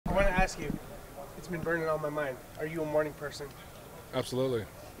ask you, it's been burning on my mind. Are you a morning person? Absolutely.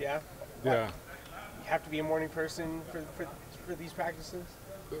 Yeah? Yeah. You have to be a morning person for these practices?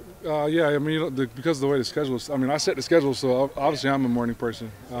 Yeah, I mean, because of the way the schedule is, I mean, I set the schedule, so obviously I'm a morning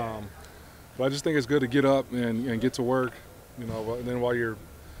person. But I just think it's good to get up and get to work, and then while you're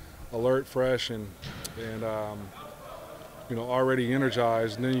alert, fresh, and already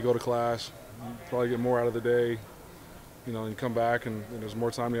energized, and then you go to class, you probably get more out of the day, and you come back and there's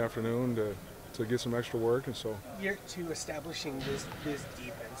more time in the afternoon to get some extra work, and so. Year two establishing this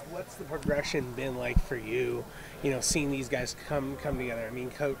defense. What's the progression been like for you? Seeing these guys come together. I mean,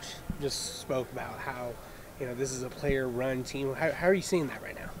 Coach just spoke about how this is a player-run team. How are you seeing that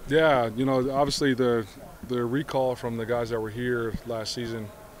right now? Yeah, obviously the recall from the guys that were here last season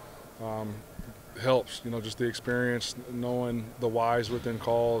helps. Just the experience, knowing the whys within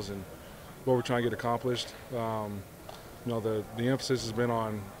calls and what we're trying to get accomplished. The emphasis has been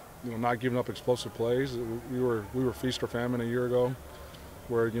on not giving up explosive plays. We were feast or famine a year ago,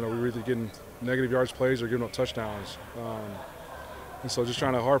 where we were either getting negative yards plays or giving up touchdowns. And so just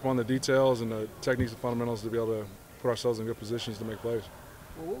trying to harp on the details and the techniques and fundamentals to be able to put ourselves in good positions to make plays.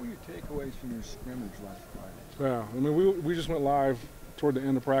 Well, what were your takeaways from your scrimmage last Friday? Yeah, I mean, we just went live toward the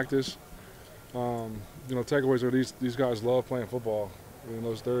end of practice. Takeaways are these guys love playing football.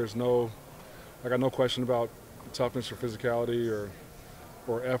 There is I got no question about toughness or physicality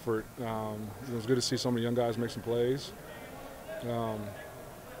or effort. It was good to see some of the young guys make some plays.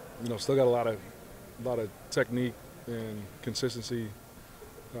 Still got a lot of technique and consistency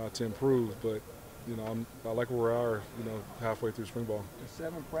to improve, but I like where we are. Halfway through spring ball.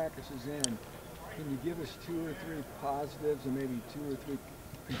 7 practices in, can you give us 2 or 3 positives and maybe 2 or 3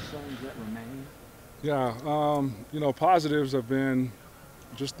 concerns that remain? Yeah, positives have been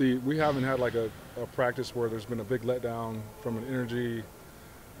just we haven't had like a practice where there's been a big letdown from an energy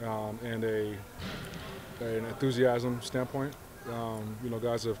and an enthusiasm standpoint.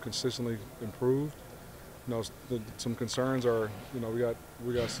 Guys have consistently improved. Some concerns are,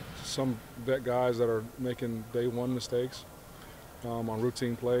 we got some vet guys that are making day one mistakes on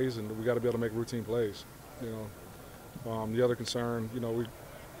routine plays, and we got to be able to make routine plays. The other concern,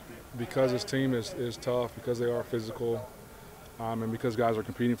 because this team is tough, because they are physical, and because guys are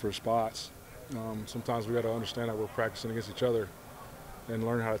competing for spots, sometimes we got to understand that we're practicing against each other and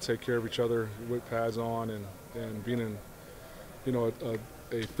learn how to take care of each other with pads on, and being in,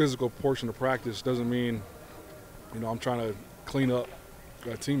 a physical portion of practice doesn't mean, I'm trying to clean up a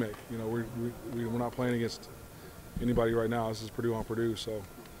teammate. We're not playing against anybody right now. This is Purdue on Purdue, so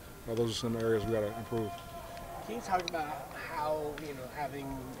those are some areas we got to improve. Can you talk about how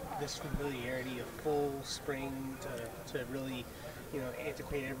having this familiarity of full spring to really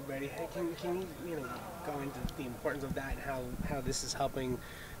antiquate everybody? Can you go into the importance of that and how this is helping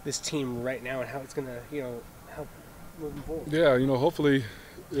this team right now and how it's going to help moving forward? Yeah, hopefully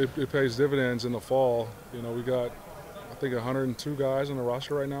it pays dividends in the fall. We got, I think, 102 guys on the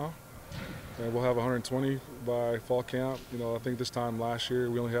roster right now, and we'll have 120 by fall camp. I think this time last year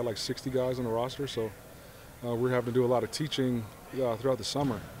we only had like 60 guys on the roster, so we're having to do a lot of teaching throughout the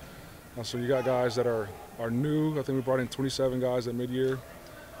summer. So you got guys that are new. I think we brought in 27 guys at mid-year,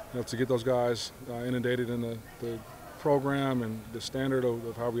 to get those guys inundated in the program and the standard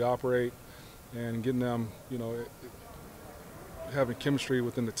of how we operate, and getting them, having chemistry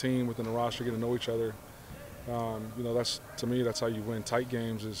within the team, within the roster, getting to know each other. That's, to me, that's how you win tight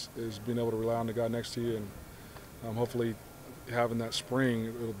games, is being able to rely on the guy next to you, and hopefully having that spring,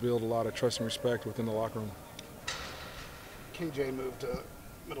 it'll build a lot of trust and respect within the locker room. KJ moved to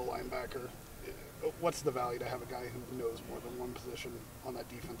middle linebacker. What's the value to have a guy who knows more than one position on that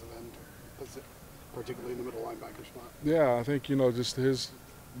defensive end, particularly in the middle linebacker spot? Yeah, I think, just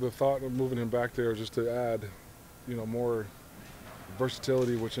the thought of moving him back there just to add, more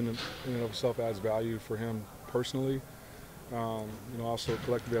versatility, which in and of itself adds value for him personally. Also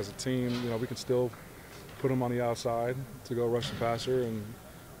collectively as a team, we can still put him on the outside to go rush the passer, and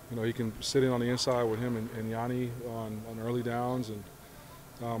he can sit in on the inside with him and Yanni on early downs, and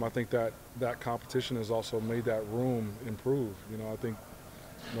I think that competition has also made that room improve. I think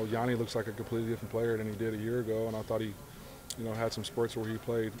Yanni looks like a completely different player than he did a year ago, and I thought he had some spurts where he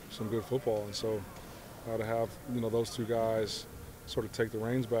played some good football, and so to have those two guys sort of take the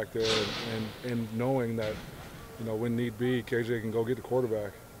reins back there, and knowing that when need be, KJ can go get the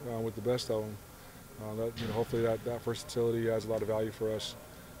quarterback with the best of them. Hopefully that versatility adds a lot of value for us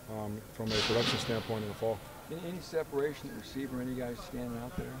from a production standpoint in the fall. Any separation at receiver? Any guys standing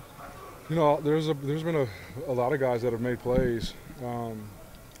out there? There's been a lot of guys that have made plays.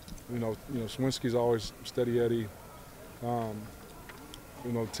 Swinski's always steady Eddie.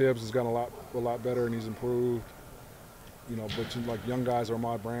 You know, Tibbs has gotten a lot better and he's improved. You know, but like young guys,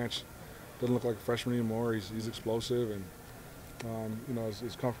 Ahmad Branch doesn't look like a freshman anymore. He's explosive and you know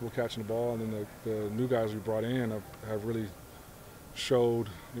is comfortable catching the ball. And then the new guys we brought in have really showed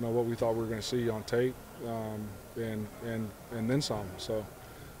you know what we thought we were going to see on tape and then some. So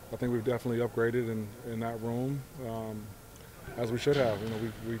I think we've definitely upgraded in that room as we should have. You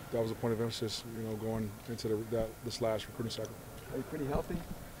know, that was a point of emphasis. You know, going into this last recruiting cycle. Are you pretty healthy?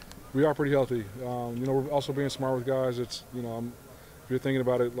 We are pretty healthy. You know, we're also being smart with guys. It's you know, if you're thinking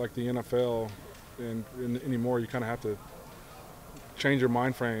about it like the NFL and anymore, you kind of have to change your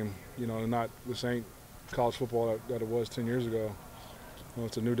mind frame. You know, and not this ain't college football that it was 10 years ago. You know,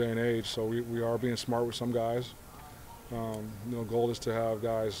 it's a new day and age. So we are being smart with some guys. You know, goal is to have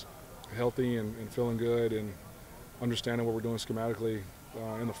guys healthy and feeling good and understanding what we're doing schematically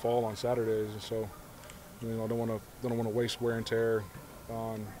in the fall on Saturdays. And so, you know, don't want to waste wear and tear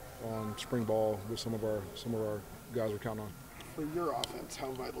on spring ball with some of our guys we're counting on. For your offense,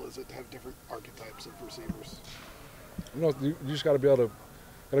 how vital is it to have different archetypes of receivers? You know, you just got to be able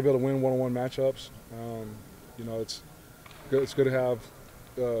to win one-on-one matchups. You know, it's good to have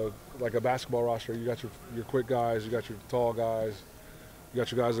like a basketball roster. You got your quick guys, you got your tall guys, you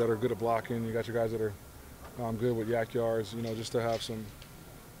got your guys that are good at blocking, you got your guys that are good with yak yards. You know, just to have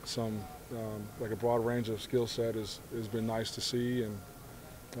some like a broad range of skill set has been nice to see, and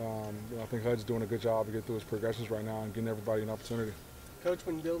you know, I think HUD's doing a good job to get through his progressions right now and getting everybody an opportunity. Coach,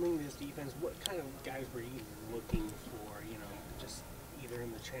 when building this defense, what kind of guys were you looking for? You know, just either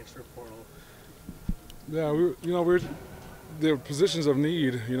in the transfer portal. Yeah, we're the positions of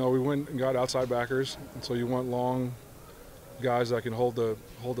need. You know, we went and got outside backers, and so you want long guys that can hold the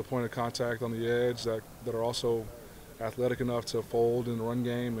point of contact on the edge, that are also athletic enough to fold in the run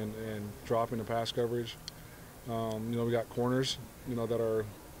game and drop into pass coverage. You know, we got corners, you know, that are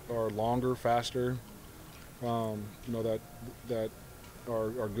longer, faster. You know, that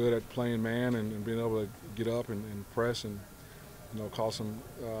are good at playing man and being able to get up and press and you know cause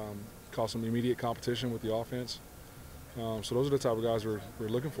some immediate competition with the offense. So those are the type of guys we're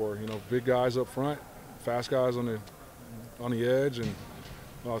looking for. You know, big guys up front, fast guys on the edge, and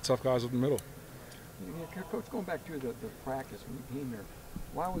tough guys up the middle. Yeah, Coach, going back to the practice when you came here,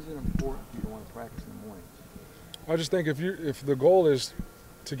 why was it important for you to want to practice in the morning? I just think if the goal is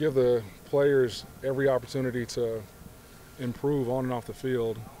to give the players every opportunity to improve on and off the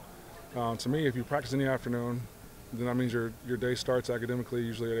field, to me, if you practice in the afternoon, then that means your day starts academically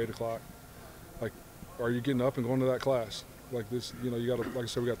usually at 8 o'clock. Like, are you getting up and going to that class? Like this, you know, you got like I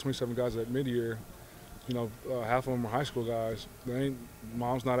said, we got 27 guys at mid-year. You know, half of them are high school guys.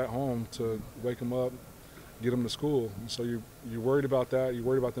 Mom's not at home to wake them up, get them to school. And so you're worried about that. You're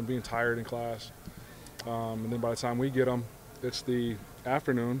worried about them being tired in class. And then by the time we get them, it's the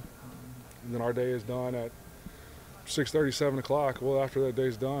afternoon, and then our day is done at 6:30, 7 o'clock. Well, after that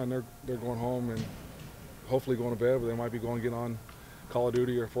day's done, they're going home and hopefully going to bed, but they might be going to get on Call of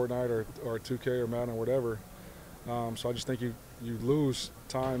Duty or Fortnite or 2K or Madden or whatever. So I just think you lose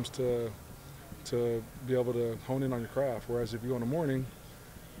times to be able to hone in on your craft. Whereas if you go in the morning,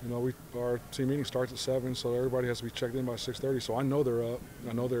 you know, our team meeting starts at 7, so everybody has to be checked in by 6:30. So I know they're up,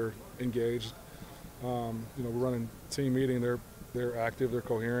 I know they're engaged. You know, we're running team meeting. They're active, they're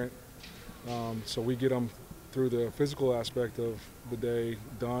coherent. So we get them through the physical aspect of the day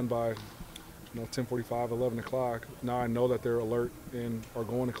done by 10:45, 11 o'clock. Now I know that they're alert and are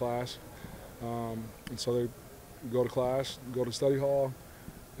going to class. And so they go to class, go to study hall,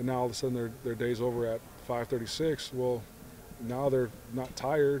 and now all of a sudden their day's over at 5:36. Well, now they're not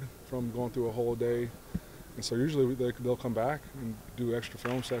tired from going through a whole day. And so usually they'll come back and do extra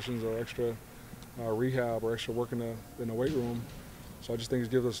film sessions or extra rehab or extra work in the weight room. So I just think it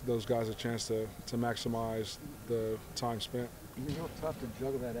gives those guys a chance to maximize the time spent. Is it real tough to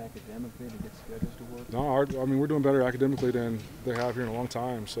juggle that academically to get schedules to work? No, I mean, we're doing better academically than they have here in a long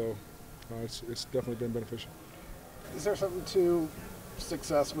time, so it's definitely been beneficial. Is there something to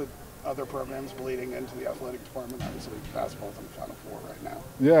success with other programs bleeding into the athletic department? Obviously, basketball's in the Final Four right now.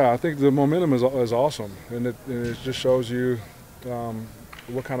 Yeah, I think the momentum is awesome, and it just shows you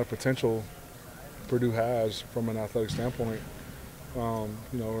what kind of potential Purdue has from an athletic standpoint. You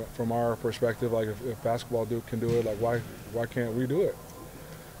know, from our perspective, like if basketball can do it, like why can't we do it?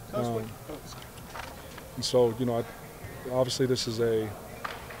 And so, you know, obviously this is a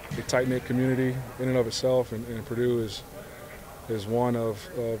tight-knit community in and of itself, and Purdue is one of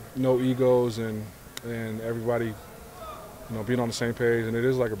no egos and everybody, you know, being on the same page, and it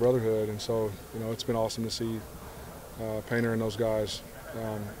is like a brotherhood. And so, you know, it's been awesome to see Painter and those guys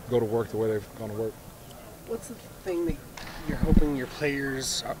go to work the way they've gone to work. what's the thing that you're hoping your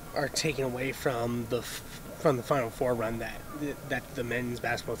players are taking away from the Final Four run that the men's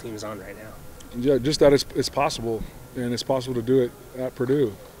basketball team is on right now? Yeah, just that it's possible, and it's possible to do it at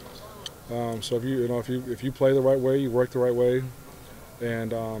Purdue. So if you play the right way, you work the right way,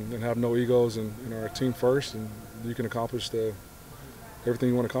 and have no egos, and are a team first, and you can accomplish everything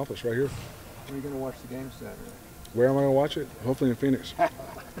you want to accomplish right here. Where are you going to watch the game Saturday? Where am I going to watch it? Hopefully in Phoenix.